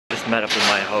met up with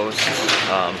my hosts.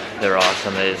 They're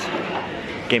awesome. They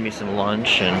just gave me some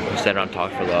lunch and we sat around and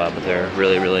talked for a while, but they're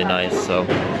really, really nice. So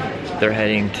they're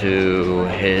heading to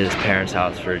his parents'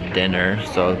 house for dinner.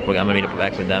 So I'm gonna meet up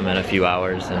back with them in a few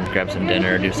hours and grab some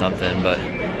dinner, do something. But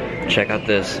check out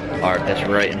this art that's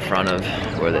right in front of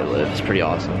where they live. It's pretty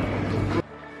awesome.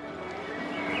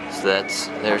 So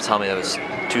they were telling me that was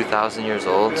 2,000 years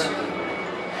old.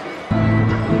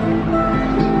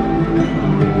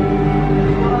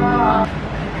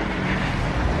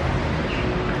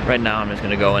 Right now I'm just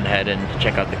gonna go ahead and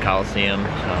check out the Coliseum.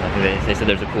 I think they said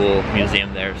there's a cool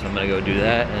museum there, so I'm gonna go do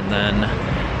that. And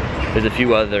then there's a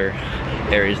few other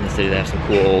areas in the city that have some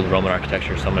cool old Roman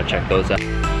architecture, so I'm gonna check those out.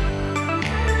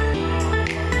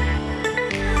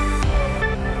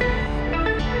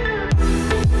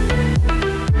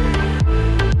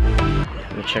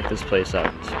 Check this place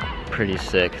out. It's pretty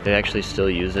sick. They actually still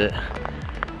use it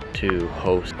to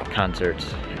host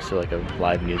concerts. It's still like a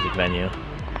live music venue.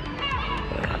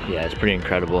 But yeah, it's pretty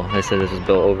incredible. They said this was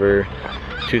built over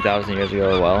 2,000 years ago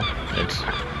as well. It's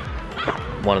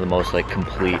one of the most like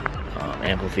complete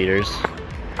amphitheaters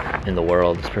in the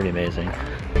world. It's pretty amazing.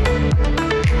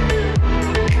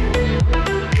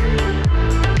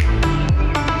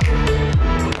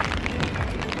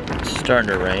 It's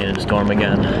starting to rain and storm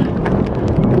again.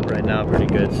 Right now pretty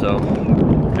good, so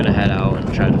I'm gonna head out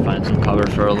and try to find some cover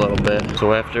for a little bit.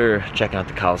 So after checking out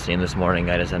the Coliseum this morning,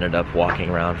 I just ended up walking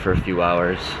around for a few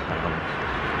hours,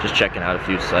 just checking out a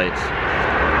few sites.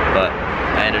 But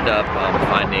I ended up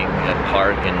finding a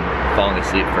park and falling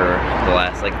asleep for the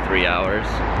last like 3 hours.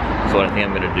 So what I think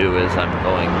I'm gonna do is I'm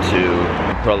going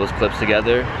to put all those clips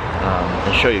together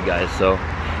and show you guys. So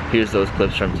here's those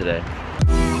clips from today.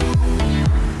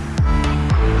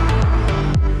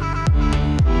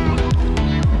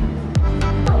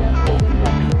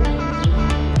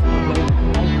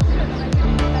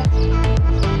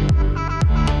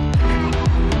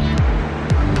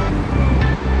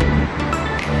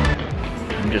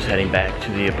 Just heading back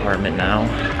to the apartment now.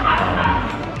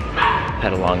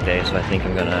 Had a long day, so I think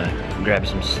I'm gonna grab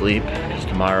some sleep because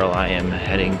tomorrow I am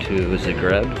heading to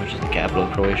Zagreb, which is the capital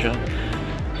of Croatia,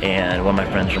 and one of my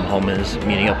friends from home is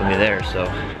meeting up with me there, so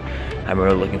I'm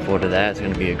really looking forward to that. It's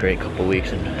gonna be a great couple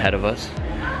weeks ahead of us.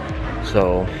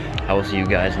 So I will see you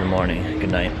guys in the morning.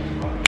 Good night.